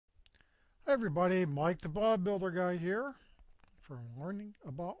Hi everybody, Mike the Blog Builder Guy here from Learning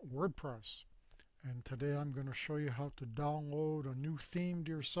About WordPress. And today I'm going to show you how to download a new theme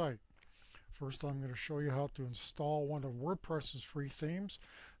to your site. First I'm going to show you how to install one of WordPress's free themes.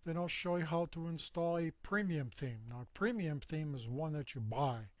 Then I'll show you how to install a premium theme. Now a premium theme is one that you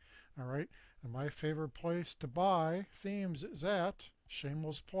buy. Alright, and my favorite place to buy themes is at,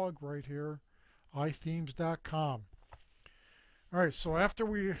 shameless plug right here, ithemes.com. All right, so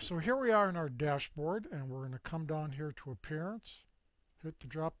here we are in our dashboard, and we're going to come down here to Appearance, hit the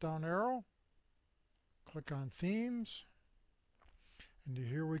drop down arrow, click on Themes, and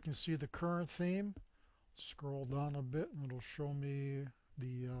here we can see the current theme. Scroll down a bit and it'll show me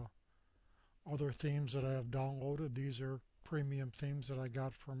the other themes that I have downloaded. These are premium themes that I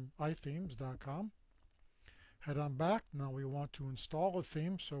got from ithemes.com. Head on back. Now we want to install a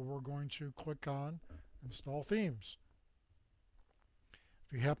theme, so we're going to click on Install Themes.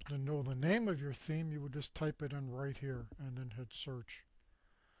 If you happen to know the name of your theme, you would just type it in right here and then hit search.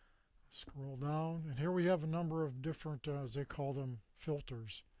 Scroll down, and here we have a number of different, as they call them,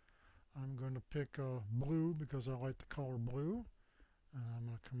 filters. I'm going to pick blue because I like the color blue. And I'm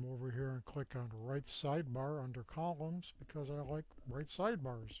going to come over here and click on the right sidebar under columns because I like right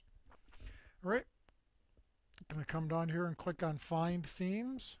sidebars. All right, I'm going to come down here and click on Find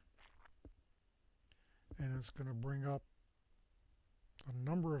Themes. And it's going to bring up a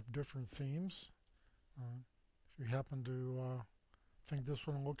number of different themes. If you happen to think this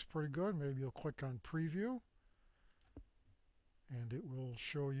one looks pretty good, maybe you'll click on Preview and it will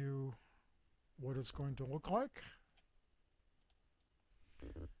show you what it's going to look like.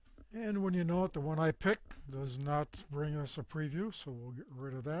 And when you know it, the one I picked does not bring us a preview, so we'll get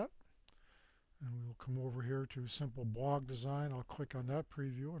rid of that. And we will come over here to Simple Blog Design. I'll click on that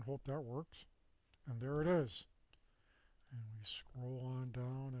preview and hope that works. And there it is. And we scroll on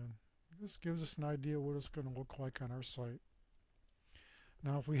down, and this gives us an idea what it's going to look like on our site.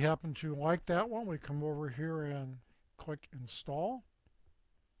 Now if we happen to like that one, we come over here and click Install.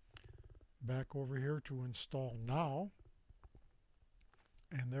 Back over here to Install Now.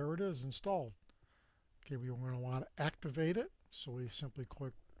 And there it is, installed. Okay, we're going to want to activate it, so we simply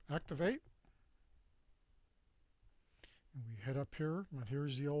click Activate. And we head up here, and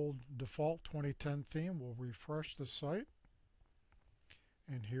here's the old default 2010 theme. We'll refresh the site.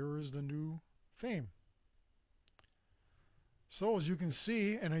 And here is the new theme. So as you can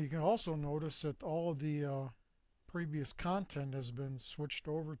see, and you can also notice that all of the previous content has been switched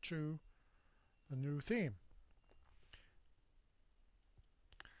over to the new theme.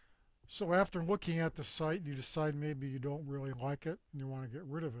 So after looking at the site, you decide maybe you don't really like it and you want to get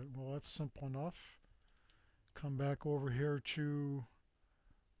rid of it. Well, that's simple enough. Come back over here to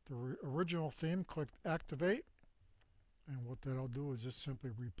the original theme, click Activate. And what that'll do is just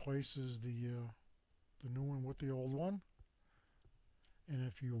simply replaces the new one with the old one. And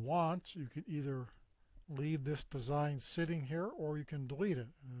if you want, you can either leave this design sitting here or you can delete it.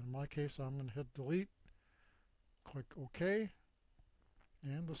 And in my case, I'm going to hit delete. Click OK.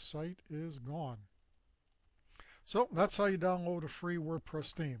 And the site is gone. So that's how you download a free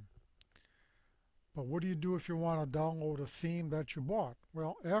WordPress theme. But what do you do if you want to download a theme that you bought?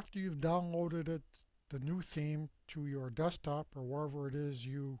 Well, after you've downloaded it, the new theme, to your desktop or wherever it is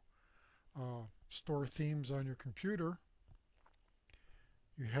you store themes on your computer,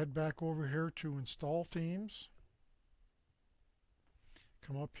 you head back over here to Install Themes.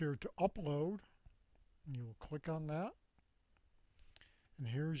 Come up here to Upload, and you will click on that. And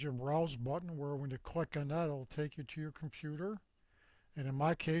here's your Browse button, where when you click on that, it'll take you to your computer. And in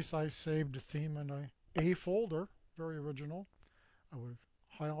my case, I saved the theme in a folder, very original. I would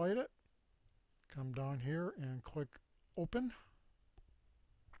highlight it, come down here and click Open.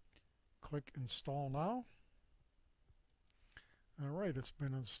 Click Install Now. All right, it's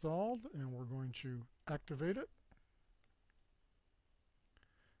been installed, and we're going to activate it.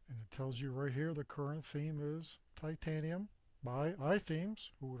 And it tells you right here the current theme is Titanium by iThemes.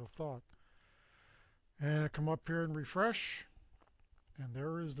 Who would have thought? And I come up here and refresh, and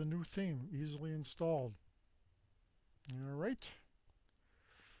there is the new theme, easily installed. All right.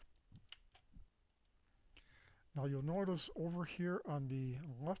 Now you'll notice over here on the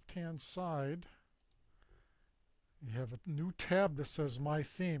left-hand side, you have a new tab that says My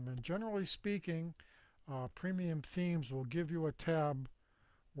Theme. And generally speaking, premium themes will give you a tab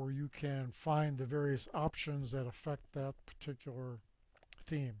where you can find the various options that affect that particular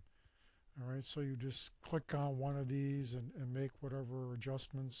theme. All right, so you just click on one of these and make whatever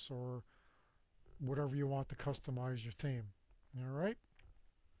adjustments or whatever you want to customize your theme. All right.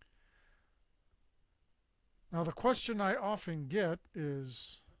 Now the question I often get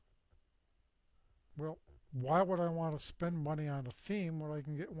is, Well, why would I want to spend money on a theme when I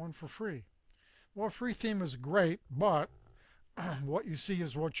can get one for free? Well, a free theme is great, but what you see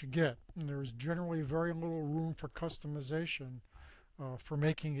is what you get. And there's generally very little room for customization for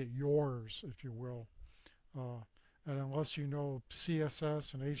making it yours, if you will. Uh, and unless you know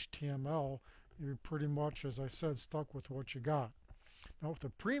CSS and HTML, you're pretty much, as I said, stuck with what you got. Now, with the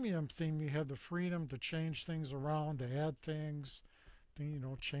premium theme, you have the freedom to change things around, to add things,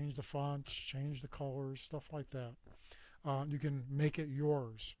 change the fonts, change the colors, stuff like that. You can make it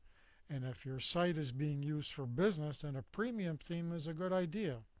yours. And if your site is being used for business, then a premium theme is a good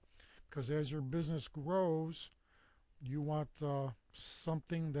idea. Because as your business grows, you want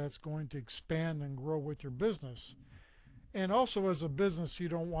something that's going to expand and grow with your business. And also as a business, you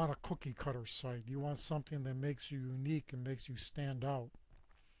don't want a cookie cutter site. You want something that makes you unique and makes you stand out.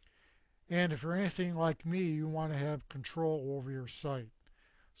 And if you're anything like me, you want to have control over your site.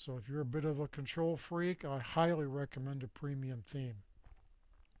 So if you're a bit of a control freak, I highly recommend a premium theme.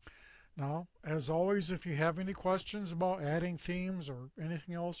 Now, as always, if you have any questions about adding themes or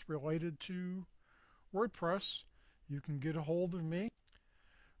anything else related to WordPress, you can get a hold of me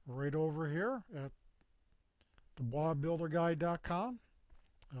right over here at theblogbuilderguy.com.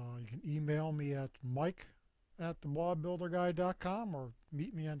 You can email me at mike@theblogbuilderguy.com or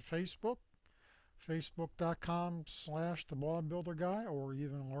meet me on Facebook, facebook.com/theblogbuilderguy, or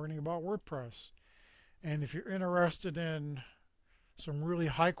even learning about WordPress. And if you're interested in some really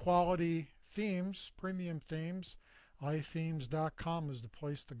high quality themes, premium themes, ithemes.com is the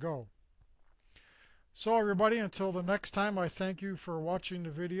place to go. So everybody, until the next time, I thank you for watching the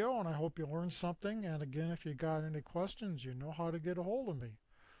video, and I hope you learned something. And again, if you got any questions, you know how to get a hold of me.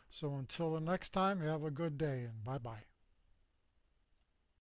 So until the next time, have a good day, and bye-bye.